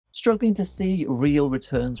Struggling to see real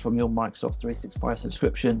returns from your Microsoft 365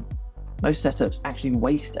 subscription? Most setups actually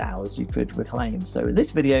waste hours you could reclaim. So in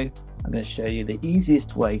this video, I'm going to show you the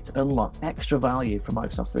easiest way to unlock extra value from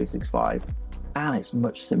Microsoft 365, and it's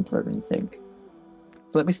much simpler than you think.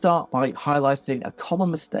 So let me start by highlighting a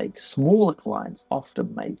common mistake smaller clients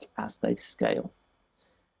often make as they scale.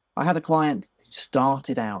 I had a client who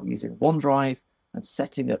started out using OneDrive and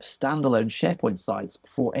setting up standalone SharePoint sites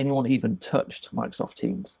before anyone even touched Microsoft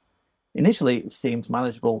Teams. Initially, it seemed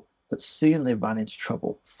manageable, but soon they ran into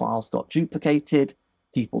trouble. Files got duplicated,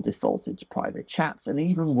 people defaulted to private chats, and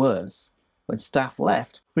even worse, when staff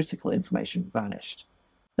left, critical information vanished.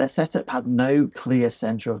 Their setup had no clear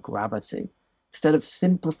center of gravity. Instead of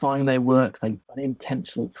simplifying their work, they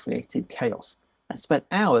unintentionally created chaos and spent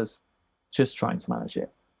hours just trying to manage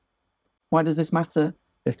it. Why does this matter?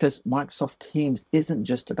 Because Microsoft Teams isn't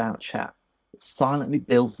just about chat. It silently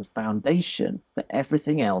builds the foundation that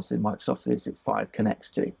everything else in Microsoft 365 connects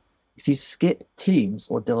to. If you skip Teams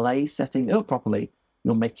or delay setting it up properly,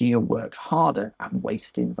 you're making your work harder and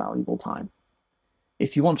wasting valuable time.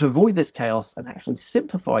 If you want to avoid this chaos and actually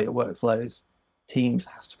simplify your workflows, Teams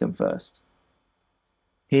has to come first.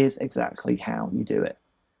 Here's exactly how you do it.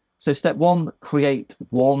 So step one, create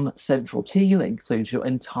one central team that includes your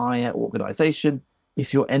entire organization.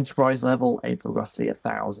 If you're enterprise level, aim for roughly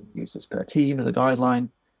 1,000 users per team as a guideline.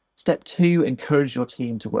 Step two, encourage your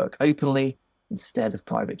team to work openly. Instead of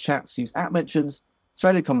private chats, use app mentions,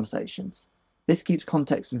 threaded conversations. This keeps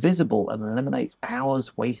context visible and eliminates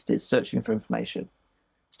hours wasted searching for information.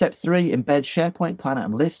 Step three, embed SharePoint, Planner,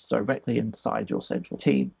 and lists directly inside your central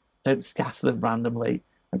team. Don't scatter them randomly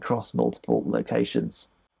across multiple locations.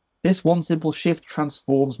 This one simple shift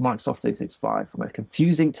transforms Microsoft 365 from a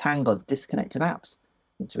confusing tangle of disconnected apps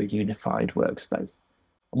into a unified workspace.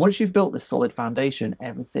 And once you've built this solid foundation,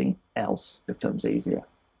 everything else becomes easier.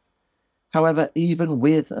 However, even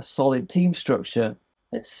with a solid team structure,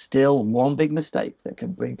 there's still one big mistake that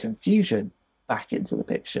can bring confusion back into the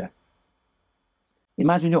picture.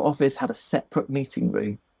 Imagine your office had a separate meeting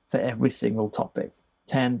room for every single topic,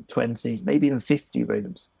 10, 20, maybe even 50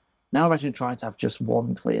 rooms. Now imagine trying to have just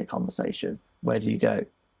one clear conversation. Where do you go?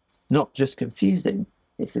 Not just confusing,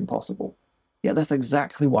 it's impossible. Yet that's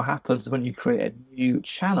exactly what happens when you create a new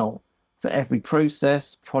channel for every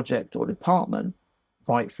process, project, or department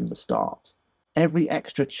right from the start. Every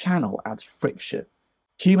extra channel adds friction.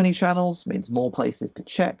 Too many channels means more places to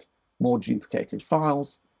check, more duplicated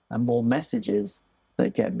files, and more messages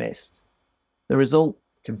that get missed. The result?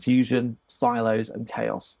 Confusion, silos, and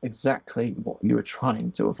chaos, exactly what you were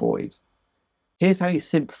trying to avoid. Here's how you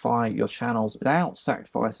simplify your channels without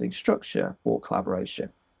sacrificing structure or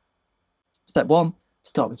collaboration. Step one,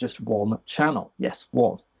 start with just one channel. Yes,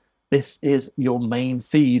 one. This is your main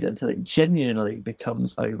feed until it genuinely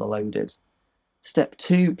becomes overloaded. Step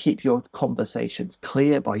two, keep your conversations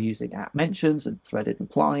clear by using app mentions and threaded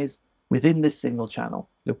replies within this single channel.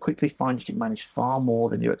 You'll quickly find you can manage far more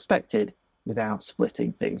than you expected without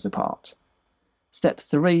splitting things apart. Step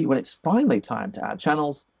three, when it's finally time to add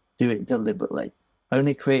channels, do it deliberately.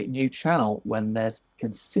 Only create a new channel when there's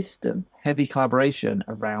consistent, heavy collaboration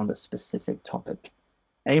around a specific topic.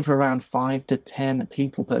 Aim for around 5 to 10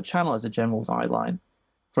 people per channel as a general guideline.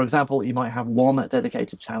 For example, you might have one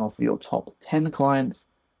dedicated channel for your top 10 clients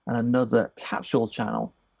and another catch-all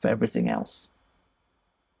channel for everything else.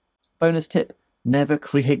 Bonus tip, never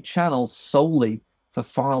create channels solely for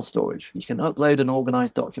file storage. You can upload and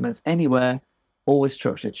organize documents anywhere. Always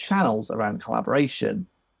structure channels around collaboration,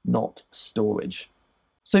 not storage.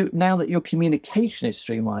 So now that your communication is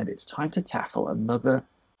streamlined, it's time to tackle another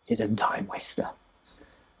hidden time waster.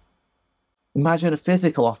 Imagine a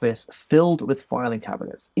physical office filled with filing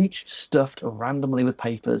cabinets, each stuffed randomly with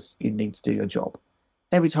papers you need to do your job.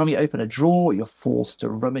 Every time you open a drawer, you're forced to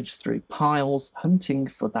rummage through piles, hunting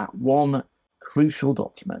for that one crucial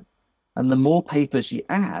document. And the more papers you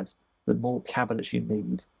add, the more cabinets you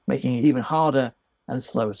need, making it even harder and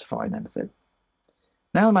slower to find anything.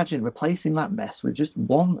 Now imagine replacing that mess with just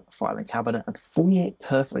one filing cabinet and 4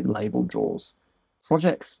 perfectly labeled drawers.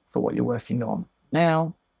 Projects for what you're working on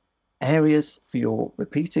now, areas for your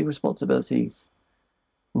repeating responsibilities,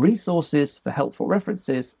 resources for helpful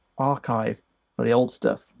references, archive for the old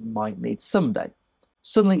stuff you might need someday.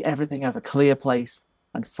 Suddenly everything has a clear place,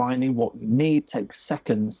 and finding what you need takes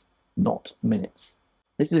seconds, not minutes.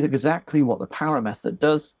 This is exactly what the power method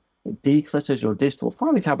does. It declutters your digital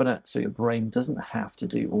filing cabinet so your brain doesn't have to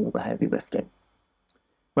do all the heavy lifting.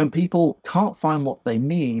 When people can't find what they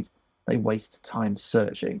need, they waste time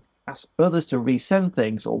searching, ask others to resend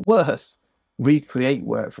things, or worse, recreate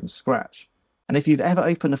work from scratch. And if you've ever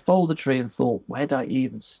opened a folder tree and thought, where do I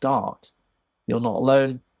even start? You're not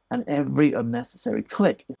alone, and every unnecessary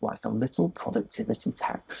click is like a little productivity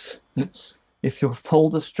tax. If your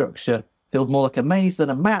folder structure feels more like a maze than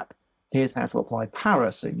a map, here's how to apply power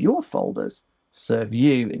so your folders serve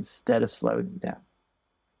you instead of slowing you down.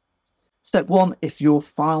 Step 1, if your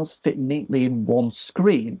files fit neatly in one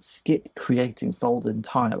screen, skip creating folders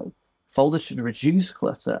entirely. Folders should reduce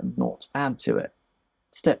clutter, not add to it.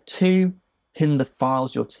 Step 2, pin the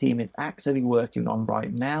files your team is actively working on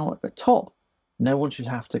right now at the top. No one should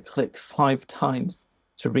have to click 5 times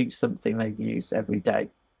to reach something they use every day.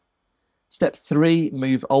 Step 3,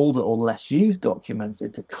 move older or less used documents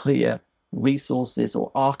into clear resources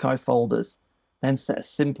or archive folders. Then set a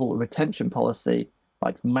simple retention policy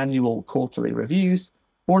like manual quarterly reviews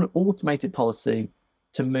or an automated policy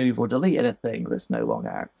to move or delete anything that's no longer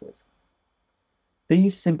active.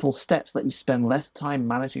 These simple steps let you spend less time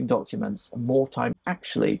managing documents and more time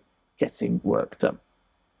actually getting work done.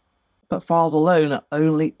 But files alone are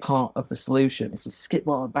only part of the solution. If you skip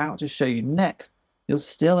what I'm about to show you next, you'll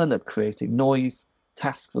still end up creating noise,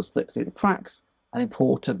 tasks will slip through the cracks, and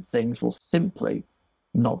important things will simply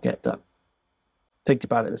not get done. Think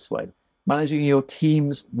about it this way. Managing your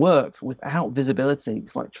team's work without visibility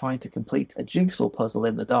is like trying to complete a jigsaw puzzle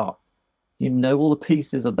in the dark. You know all the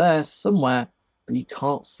pieces are there somewhere, but you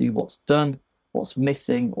can't see what's done, what's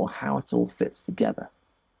missing, or how it all fits together.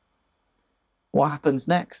 What happens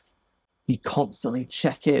next? You constantly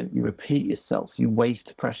check in, you repeat yourself, you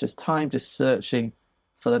waste precious time just searching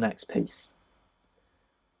for the next piece.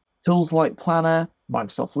 Tools like Planner,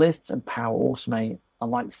 Microsoft Lists, and Power Automate are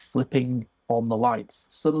like flipping on the lights.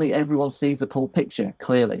 Suddenly everyone sees the full picture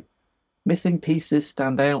clearly. Missing pieces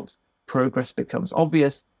stand out, progress becomes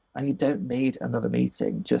obvious, and you don't need another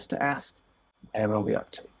meeting just to ask, where are we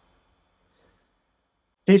up to?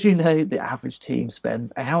 Did you know the average team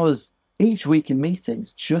spends hours each week in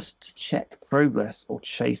meetings just to check progress or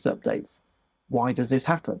chase updates? Why does this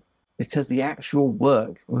happen? Because the actual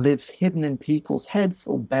work lives hidden in people's heads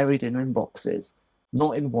or buried in inboxes,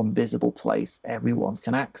 not in one visible place everyone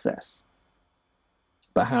can access.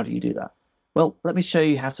 But how do you do that? Well, let me show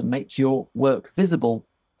you how to make your work visible,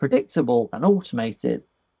 predictable, and automated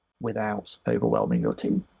without overwhelming your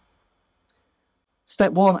team.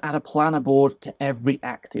 Step 1, add a planner board to every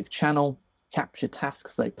active channel. Capture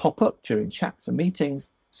tasks they pop up during chats and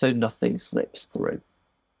meetings so nothing slips through.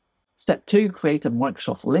 Step 2, create a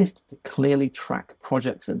Microsoft list to clearly track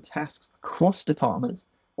projects and tasks across departments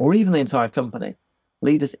or even the entire company.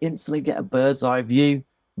 Leaders instantly get a bird's eye view,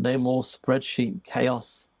 no more spreadsheet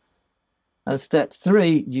chaos. And step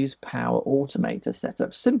 3, use Power Automate to set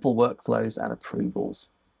up simple workflows and approvals.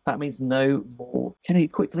 That means no more, can you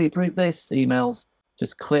quickly approve this? Emails.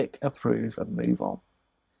 Just click, approve, and move on.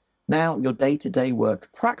 Now your day-to-day work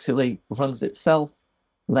practically runs itself,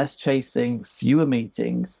 less chasing, fewer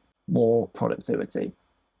meetings, more productivity.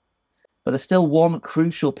 But there's still one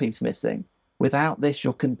crucial piece missing. Without this,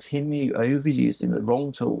 you'll continue overusing the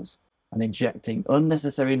wrong tools and injecting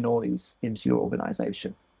unnecessary noise into your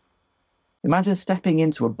organization. Imagine stepping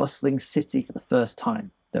into a bustling city for the first time.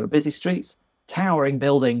 There are busy streets, towering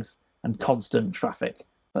buildings, and constant traffic,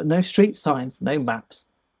 but no street signs, no maps,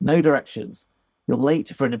 no directions. You're late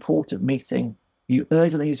for an important meeting. You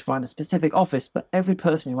urgently need to find a specific office, but every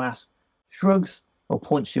person you ask shrugs or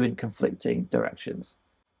points you in conflicting directions.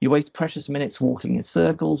 You waste precious minutes walking in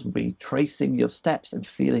circles, retracing your steps, and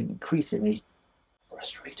feeling increasingly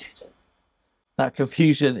frustrated. That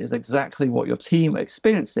confusion is exactly what your team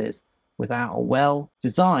experiences without a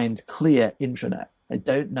well-designed, clear intranet. They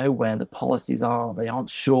don't know where the policies are. They aren't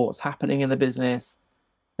sure what's happening in the business.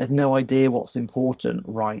 They've no idea what's important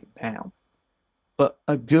right now. But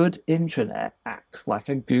a good intranet acts like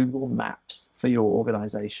a Google Maps for your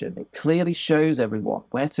organization. It clearly shows everyone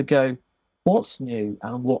where to go, what's new,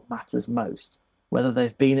 and what matters most, whether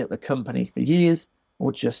they've been at the company for years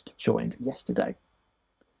or just joined yesterday.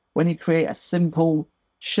 When you create a simple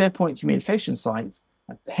SharePoint communication site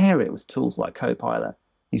and pair it with tools like Copilot,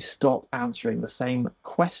 you stop answering the same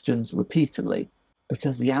questions repeatedly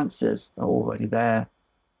because the answers are already there,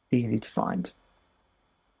 easy to find.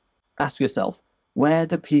 Ask yourself, where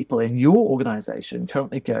do people in your organization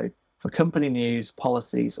currently go for company news,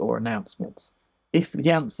 policies, or announcements? If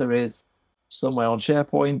the answer is somewhere on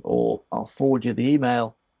SharePoint or I'll forward you the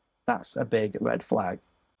email, that's a big red flag.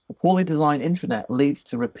 A poorly designed intranet leads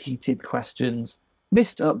to repeated questions,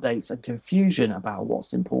 missed updates, and confusion about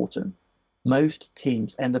what's important. Most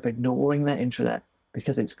teams end up ignoring their intranet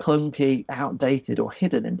because it's clunky, outdated, or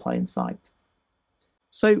hidden in plain sight.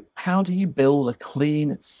 So how do you build a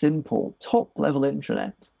clean, simple, top-level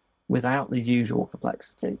intranet? without the usual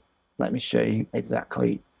complexity. Let me show you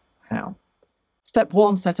exactly how. Step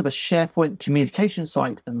 1, set up a SharePoint communication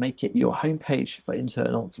site and make it your homepage for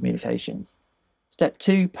internal communications. Step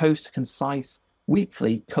 2, post a concise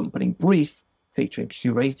weekly company brief featuring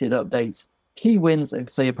curated updates, key wins and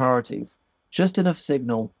clear priorities. Just enough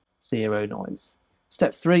signal, zero noise.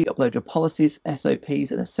 Step 3, upload your policies,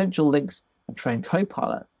 SOPs and essential links and train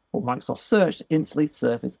Copilot or Microsoft Search to instantly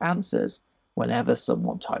surface answers whenever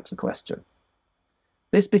someone types a question.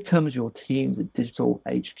 This becomes your team's digital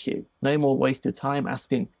HQ. No more wasted time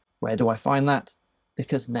asking, where do I find that?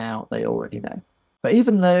 Because now they already know. But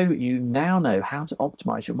even though you now know how to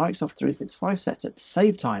optimize your Microsoft 365 setup to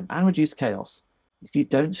save time and reduce chaos, if you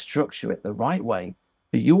don't structure it the right way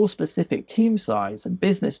for your specific team size and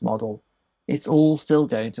business model, it's all still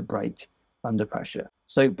going to break under pressure.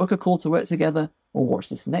 So book a call to work together or watch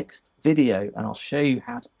this next video and I'll show you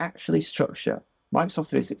how to actually structure Microsoft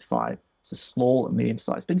 365 to small and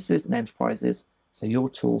medium-sized businesses and enterprises so your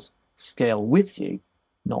tools scale with you,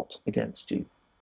 not against you.